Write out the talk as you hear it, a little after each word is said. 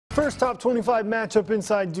First top 25 matchup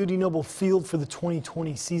inside Dudy Noble Field for the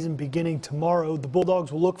 2020 season beginning tomorrow. The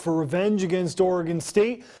Bulldogs will look for revenge against Oregon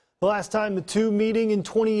State. The last time the two meeting in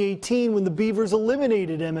 2018 when the Beavers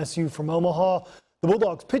eliminated MSU from Omaha. The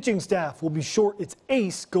Bulldogs pitching staff will be short its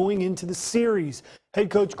ace going into the series. Head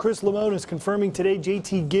coach Chris Lemonis confirming today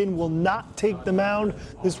JT Ginn will not take the mound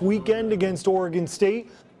this weekend against Oregon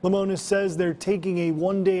State. Lemonis says they're taking a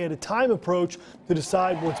one-day-at-a-time approach to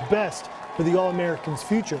decide what's best for the All-American's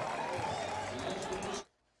future.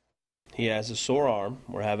 He has a sore arm.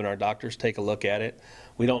 We're having our doctors take a look at it.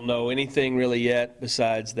 We don't know anything really yet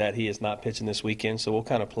besides that he is not pitching this weekend, so we'll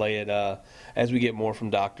kind of play it as we get more from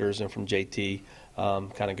doctors and from JT,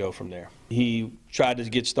 kind of go from there. He tried to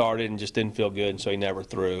get started and just didn't feel good, and so he never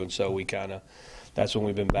threw, and so we kind of, that's when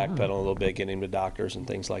we've been backpedaling a little bit, getting him to doctors and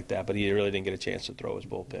things like that, but he really didn't get a chance to throw his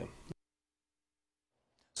bullpen.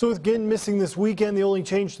 So with Ginn missing this weekend, the only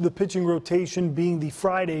change to the pitching rotation being the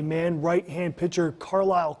Friday man. Right-hand pitcher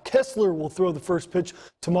Carlisle Kessler will throw the first pitch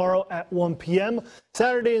tomorrow at 1 p.m.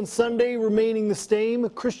 Saturday and Sunday remaining the same.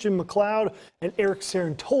 Christian McLeod and Eric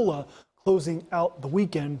Sarantola closing out the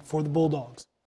weekend for the Bulldogs.